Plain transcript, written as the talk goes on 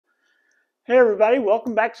Hey everybody,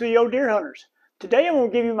 welcome back to the Yo Deer Hunters. Today I'm going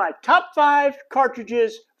to give you my top 5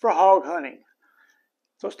 cartridges for hog hunting.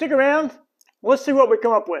 So stick around, let's see what we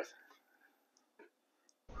come up with.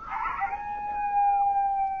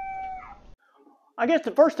 I guess the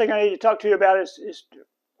first thing I need to talk to you about is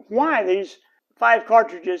why these 5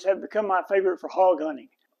 cartridges have become my favorite for hog hunting.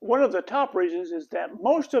 One of the top reasons is that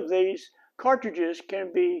most of these cartridges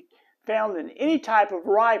can be found in any type of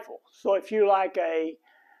rifle. So if you like a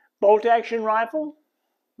bolt action rifle,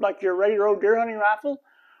 like your regular old deer hunting rifle,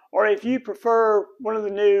 or if you prefer one of the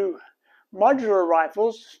new modular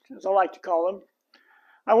rifles, as I like to call them,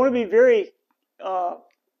 I want to be very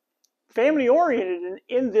family oriented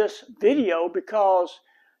in this video because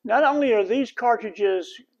not only are these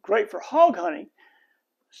cartridges great for hog hunting,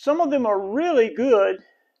 some of them are really good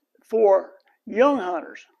for young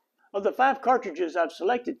hunters. Of the 5 cartridges I've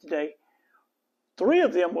selected today, 3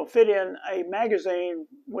 of them will fit in a magazine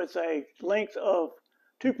with a length of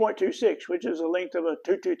 2.26, which is the length of a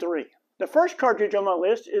 223. The first cartridge on my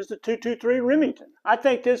list is the 223 Remington. I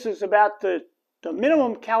think this is about the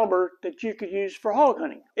minimum caliber that you could use for hog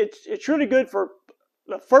hunting. It's really good for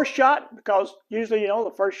the first shot because usually,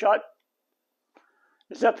 the first shot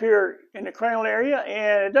is up here in the cranial area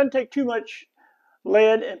and it doesn't take too much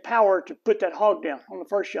lead and power to put that hog down on the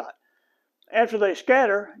first shot. After they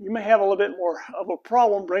scatter, you may have a little bit more of a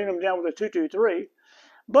problem bringing them down with a 223,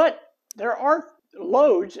 but there are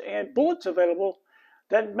loads and bullets available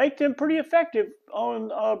that make them pretty effective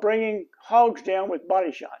on bringing hogs down with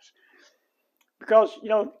body shots. Because,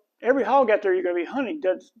 every hog out there you're going to be hunting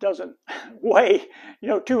doesn't weigh,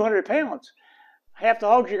 200 pounds. Half the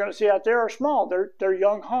hogs you're going to see out there are small. They're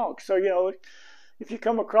young hogs. So, if you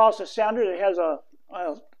come across a sounder that has a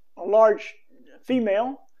large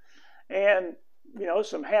female and,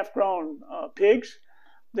 some half-grown pigs,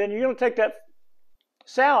 then you're going to take that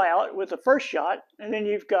sow out with the first shot, and then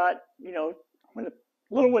you've got, when the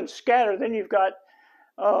little ones scatter, then you've got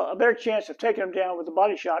a better chance of taking them down with a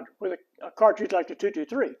body shot with a cartridge like the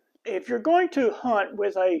 223. If you're going to hunt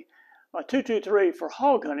with a 223 for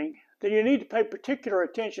hog hunting, then you need to pay particular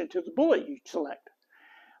attention to the bullet you select.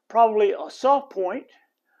 Probably a soft point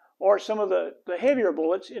or some of the heavier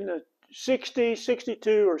bullets in the 60,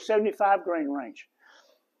 62, or 75 grain range.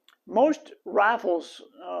 Most rifles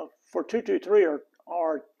for 223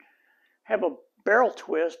 have a barrel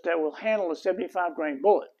twist that will handle a 75 grain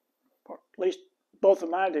bullet. Or at least both of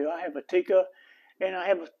mine do. I have a Tikka, and I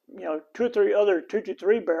have 2 or 3 other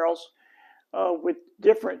 223 barrels with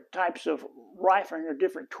different types of rifling or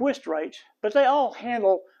different twist rates, but they all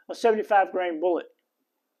handle a 75 grain bullet.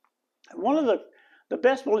 And one of the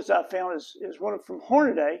best bullets I've found is one from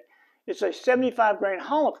Hornady. It's a 75 grain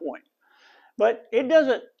hollow point, but it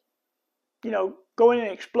doesn't, go in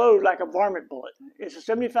and explode like a varmint bullet. It's a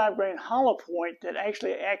 75 grain hollow point that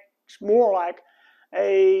actually acts more like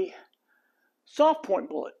a soft point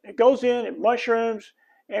bullet. It goes in, it mushrooms,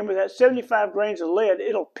 and with that 75 grains of lead,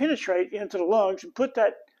 it'll penetrate into the lungs and put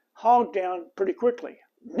that hog down pretty quickly.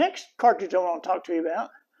 Next cartridge I want to talk to you about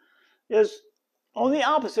is on the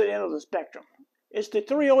opposite end of the spectrum. It's the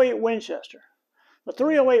 308 Winchester. The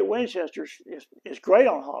 308 Winchester is great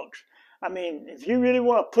on hogs. I mean, if you really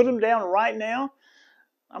want to put them down right now,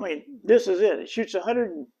 this is it. It shoots a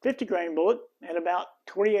 150 grain bullet at about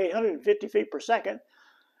 2,850 feet per second.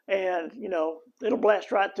 And, it'll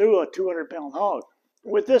blast right through a 200-pound hog.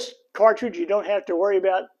 With this cartridge, you don't have to worry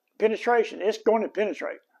about penetration. It's going to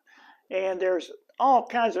penetrate. And there's all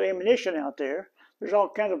kinds of ammunition out there. There's all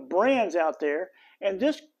kinds of brands out there. And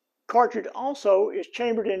this cartridge also is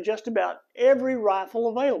chambered in just about every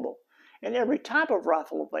rifle available and every type of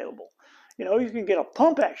rifle available. You can get a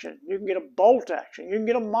pump action, you can get a bolt action, you can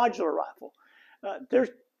get a modular rifle. There's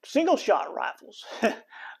single shot rifles.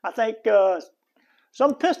 I think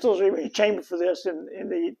some pistols are even chambered for this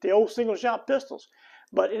in the old single shot pistols.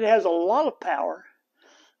 But it has a lot of power.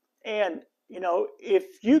 And,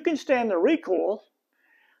 if you can stand the recoil,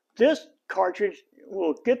 this cartridge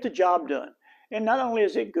will get the job done. And not only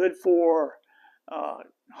is it good for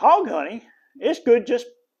hog hunting, it's good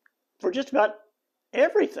for just about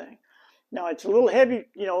everything. Now, it's a little heavy,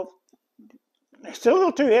 it's a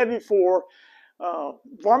little too heavy for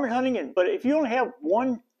varmint hunting. But if you only have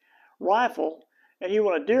one rifle and you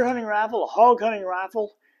want a deer hunting rifle, a hog hunting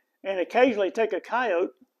rifle, and occasionally take a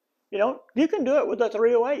coyote, you can do it with a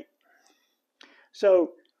 308.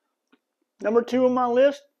 So, number 2 on my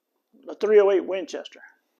list, the 308 Winchester.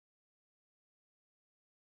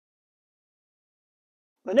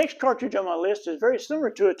 The next cartridge on my list is very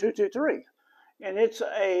similar to a 223, and it's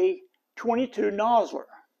a 22 Nosler.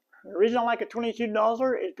 The reason I like a 22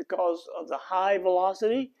 Nosler is because of the high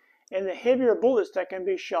velocity and the heavier bullets that can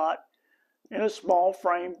be shot in a small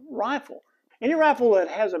frame rifle. Any rifle that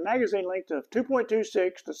has a magazine length of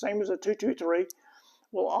 2.26, the same as a 223,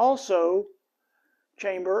 will also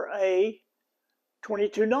chamber a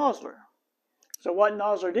 22 Nosler. So what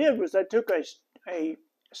Nosler did was they took a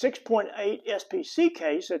 6.8 SPC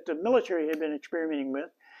case that the military had been experimenting with,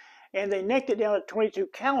 and they necked it down to 22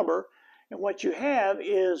 caliber, and what you have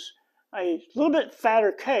is a little bit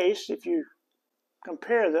fatter case if you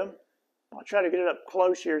compare them. I'll try to get it up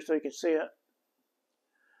close here so you can see it.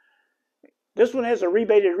 This one has a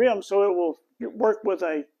rebated rim, so it will work with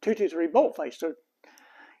a 223 bolt face. So,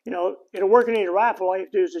 it'll work in any rifle. All you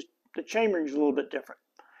have to do is just, the chambering is a little bit different.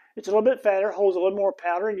 It's a little bit fatter, holds a little more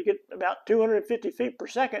powder, and you get about 250 feet per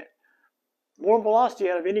second more velocity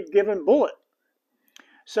out of any given bullet.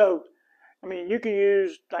 So, you can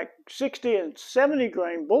use like 60 and 70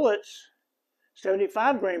 grain bullets,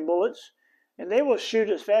 75 grain bullets, and they will shoot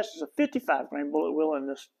as fast as a 55 grain bullet will in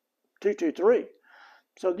this 223.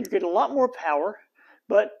 So you get a lot more power,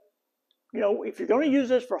 but if you're going to use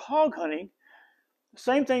this for hog hunting, the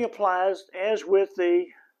same thing applies as with the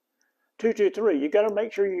 223. You got to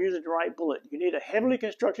make sure you're using the right bullet. You need a heavily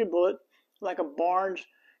constructed bullet, like a Barnes,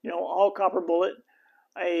 all copper bullet,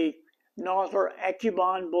 a Nosler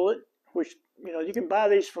AccuBond bullet, which you can buy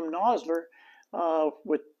these from Nosler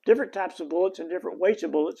with different types of bullets and different weights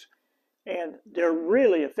of bullets, and they're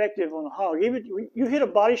really effective on a hog. Even you hit a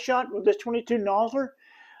body shot with this 22 Nosler,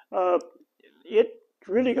 it's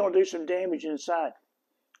really going to do some damage inside.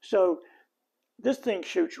 So this thing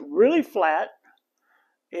shoots really flat.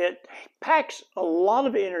 It packs a lot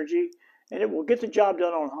of energy, and it will get the job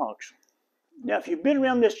done on hogs. Now, if you've been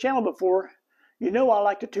around this channel before, you know I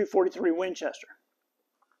like the 243 Winchester.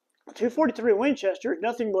 The 243 Winchester is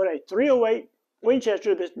nothing but a 308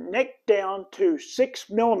 Winchester that's necked down to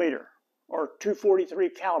 6mm or 243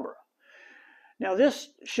 caliber. Now this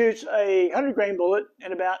shoots a 100 grain bullet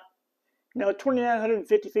in about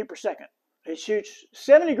 2,950 feet per second. It shoots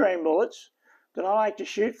 70 grain bullets that I like to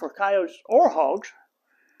shoot for coyotes or hogs.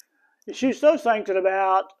 It shoots those things at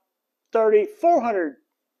about 3,400,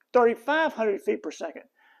 3,500 feet per second.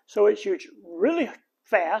 So it shoots really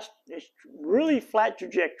fast, it's really flat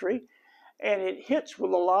trajectory, and it hits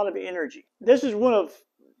with a lot of energy. This is one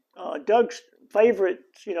of Doug's favorites,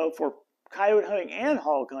 for coyote hunting and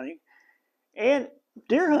hog hunting and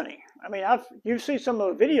deer hunting. You see some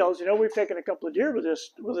of the videos. We've taken a couple of deer with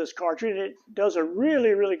this cartridge, and it does a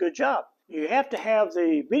really, really good job. You have to have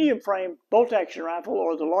the medium frame bolt action rifle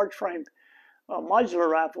or the large frame modular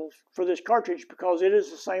rifle for this cartridge because it is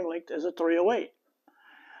the same length as a 308.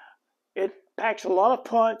 It packs a lot of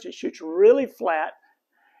punch. It shoots really flat.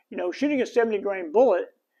 Shooting a 70 grain bullet,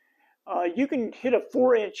 you can hit a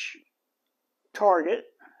 4-inch target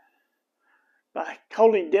by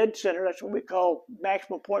holding dead center. That's what we call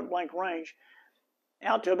maximum point blank range,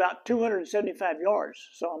 out to about 275 yards.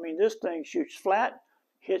 So this thing shoots flat,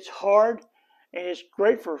 hits hard, and it's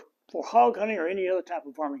great for hog hunting or any other type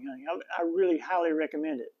of farming hunting. I really highly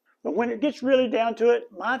recommend it. But when it gets really down to it,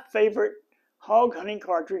 my favorite hog hunting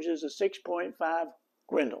cartridge is a 6.5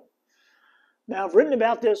 Grendel. Now, I've written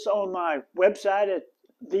about this on my website at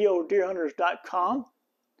theolddeerhunters.com,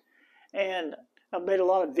 and I've made a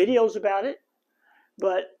lot of videos about it.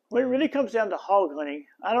 But when it really comes down to hog hunting,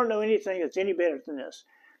 I don't know anything that's any better than this,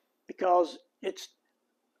 because it's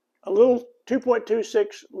a little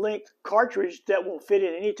 2.26 length cartridge that will fit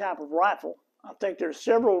in any type of rifle. I think there's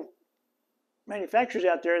several manufacturers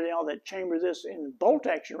out there that chamber this in bolt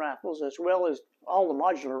action rifles as well as all the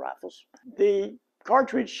modular rifles. The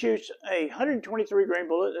cartridge shoots a 123 grain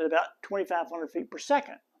bullet at about 2,500 feet per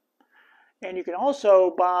second. And you can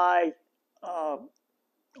also buy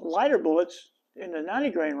lighter bullets in the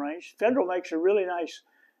 90 grain range. Federal makes a really nice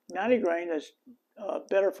 90 grain that's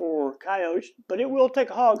better for coyotes, but it will take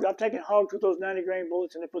hogs. I've taken hogs with those 90 grain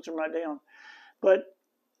bullets and it puts them right down. But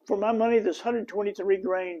for my money, this 123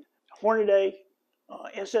 grain Hornady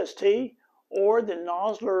SST or the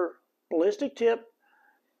Nosler ballistic tip,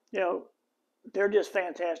 they're just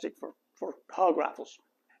fantastic for hog rifles.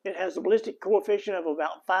 It has a ballistic coefficient of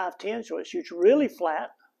about 510, so it shoots really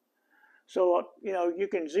flat. So, you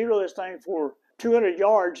can zero this thing for 200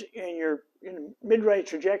 yards and your mid-range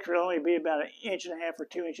trajectory will only be about 1.5 inches or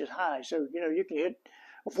 2 inches high. So, you can hit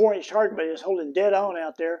a 4-inch target, but it's holding dead on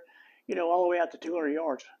out there, all the way out to 200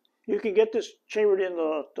 yards. You can get this chambered in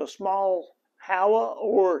the small Howa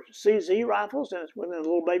or CZ rifles, and it's within a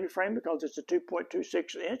little baby frame because it's a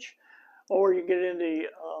 2.26 inch. Or you get it in the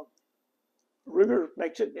Ruger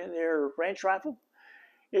makes it in their ranch rifle.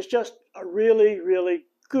 It's just a really, really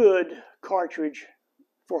good cartridge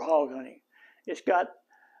for hog hunting. It's got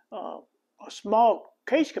a small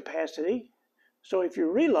case capacity, so if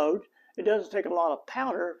you reload, it doesn't take a lot of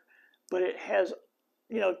powder, but it has,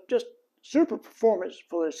 just super performance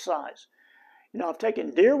for this size. I've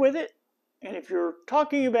taken deer with it, and if you're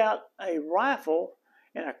talking about a rifle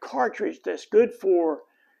and a cartridge that's good for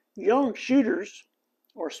young shooters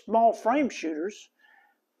or small frame shooters,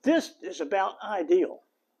 this is about ideal.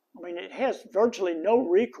 I mean, it has virtually no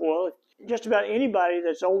recoil. Just about anybody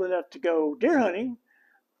that's old enough to go deer hunting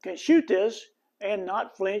can shoot this and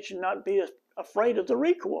not flinch and not be afraid of the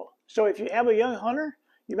recoil. So if you have a young hunter,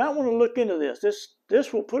 you might want to look into this.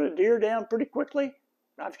 This will put a deer down pretty quickly.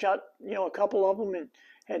 I've shot, a couple of them and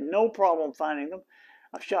had no problem finding them.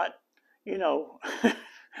 I've shot,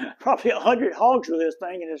 probably 100 hogs with this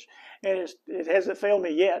thing, and it hasn't failed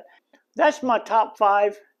me yet. That's my top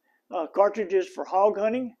 5 cartridges for hog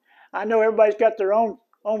hunting. I know everybody's got their own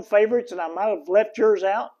favorites, and I might have left yours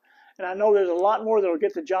out. And I know there's a lot more that will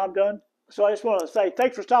get the job done. So I just want to say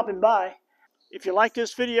thanks for stopping by. If you like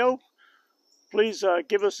this video, please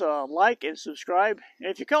give us a like and subscribe. And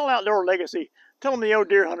if you call Outdoor Legacy, tell them the old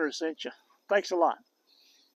deer hunter sent you. Thanks a lot.